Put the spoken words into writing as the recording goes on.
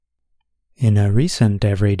In a recent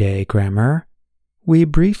Everyday Grammar, we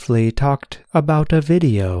briefly talked about a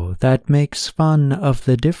video that makes fun of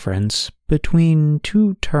the difference between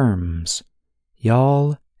two terms,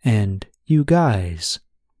 y'all and you guys.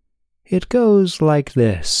 It goes like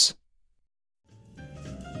this.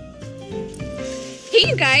 Hey,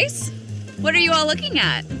 you guys! What are you all looking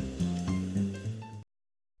at?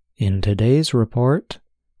 In today's report,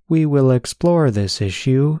 we will explore this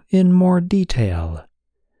issue in more detail.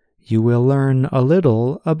 You will learn a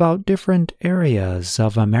little about different areas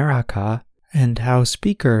of America and how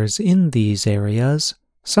speakers in these areas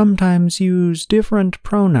sometimes use different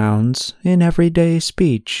pronouns in everyday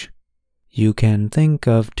speech. You can think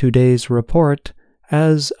of today's report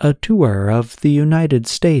as a tour of the United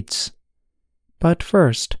States. But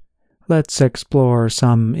first, let's explore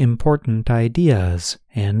some important ideas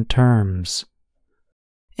and terms.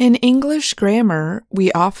 In English grammar,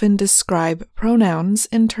 we often describe pronouns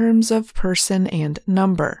in terms of person and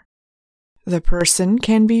number. The person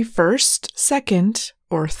can be first, second,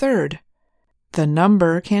 or third. The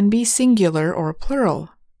number can be singular or plural.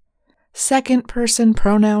 Second-person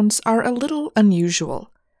pronouns are a little unusual.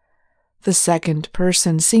 The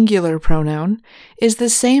second-person singular pronoun is the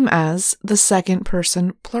same as the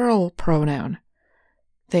second-person plural pronoun.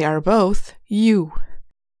 They are both you.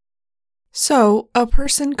 So, a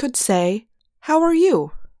person could say, "How are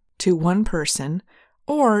you?" to one person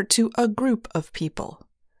or to a group of people.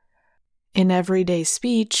 In everyday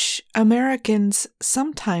speech, Americans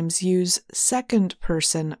sometimes use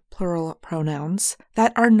second-person plural pronouns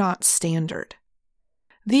that are not standard.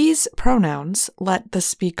 These pronouns let the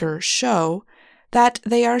speaker show that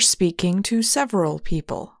they are speaking to several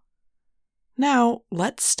people. Now,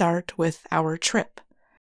 let's start with our trip.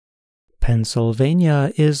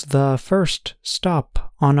 Pennsylvania is the first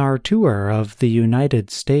stop on our tour of the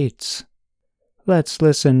United States. Let's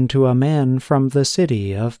listen to a man from the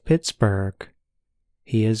city of Pittsburgh.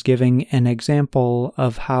 He is giving an example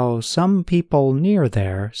of how some people near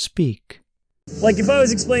there speak. Like if I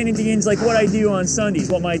was explaining to yins like what I do on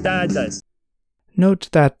Sundays, what my dad does. Note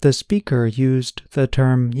that the speaker used the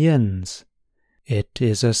term yins. It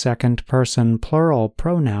is a second-person plural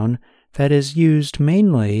pronoun that is used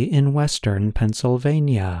mainly in western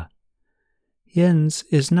Pennsylvania. Yins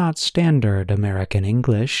is not standard American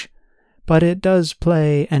English, but it does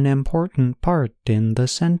play an important part in the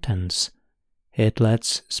sentence. It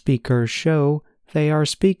lets speakers show they are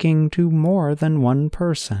speaking to more than one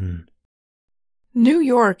person. New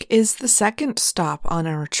York is the second stop on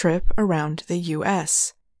our trip around the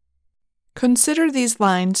U.S. Consider these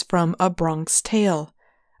lines from A Bronx Tale,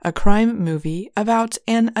 a crime movie about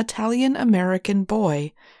an Italian-American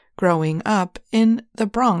boy growing up in the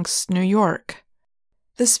Bronx, New York.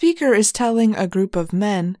 The speaker is telling a group of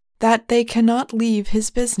men that they cannot leave his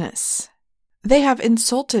business. They have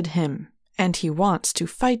insulted him, and he wants to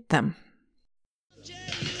fight them.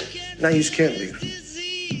 Now you can't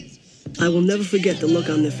leave. I will never forget the look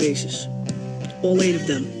on their faces. All 8 of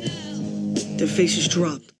them. Their faces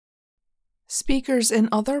dropped. Speakers in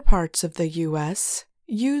other parts of the U.S.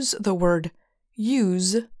 use the word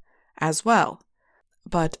use as well,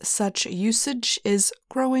 but such usage is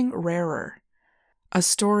growing rarer. A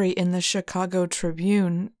story in the Chicago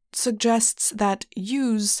Tribune suggests that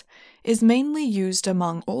use is mainly used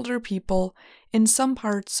among older people in some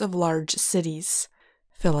parts of large cities: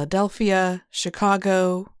 Philadelphia,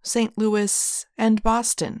 Chicago, St. Louis, and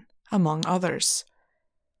Boston, among others.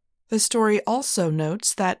 The story also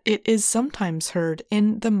notes that it is sometimes heard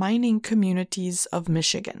in the mining communities of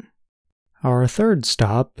Michigan. Our third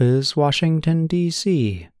stop is Washington,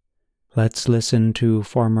 D.C. Let's listen to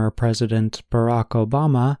former President Barack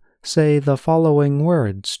Obama say the following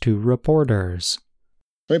words to reporters.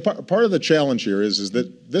 I mean, part of the challenge here is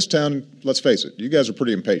that this town, let's face it, you guys are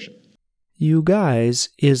pretty impatient. You guys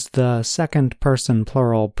is the second-person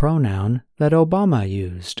plural pronoun that Obama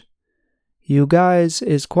used. You guys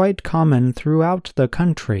is quite common throughout the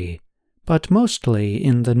country, but mostly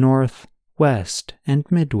in the North, West, and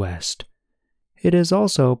Midwest. It is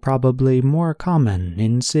also probably more common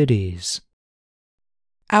in cities.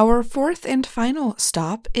 Our fourth and final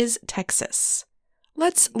stop is Texas.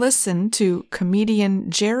 Let's listen to comedian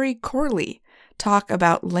Jerry Corley talk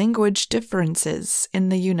about language differences in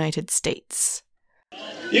the United States.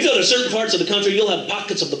 You go to certain parts of the country, you'll have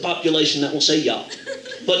pockets of the population that will say y'all.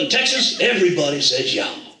 But in Texas, everybody says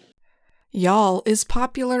y'all. Y'all is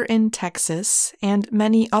popular in Texas and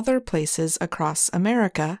many other places across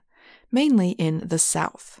America, mainly in the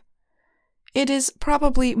South. It is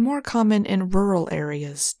probably more common in rural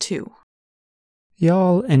areas, too.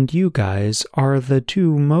 Y'all and you guys are the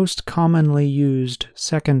two most commonly used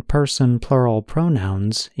second-person plural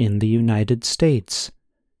pronouns in the United States.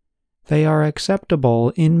 They are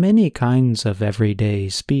acceptable in many kinds of everyday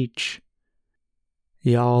speech.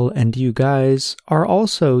 Y'all and you guys are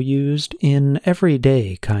also used in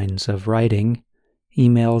everyday kinds of writing,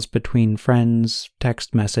 emails between friends,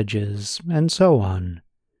 text messages, and so on.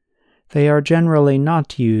 They are generally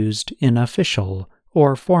not used in official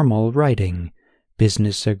or formal writing,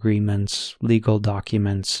 business agreements, legal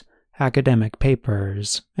documents, academic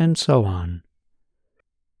papers, and so on.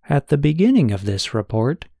 At the beginning of this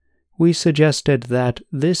report, we suggested that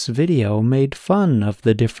this video made fun of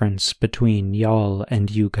the difference between y'all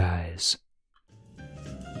and you guys.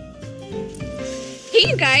 Hey,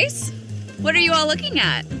 you guys! What are you all looking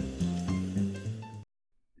at?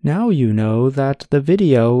 Now you know that the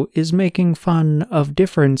video is making fun of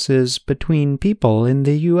differences between people in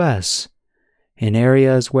the U.S. In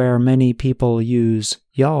areas where many people use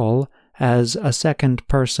y'all as a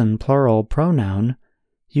second-person plural pronoun,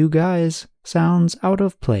 you guys sounds out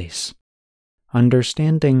of place.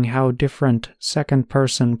 Understanding how different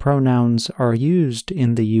second-person pronouns are used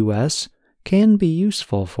in the U.S. can be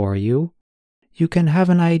useful for you. You can have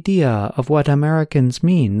an idea of what Americans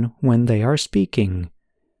mean when they are speaking.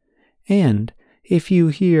 And if you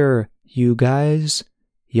hear you guys,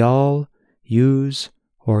 y'all, yous,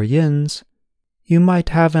 or yins, you might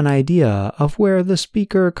have an idea of where the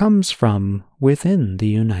speaker comes from within the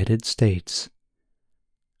United States.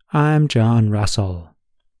 I'm John Russell.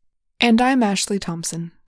 And I'm Ashley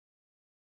Thompson.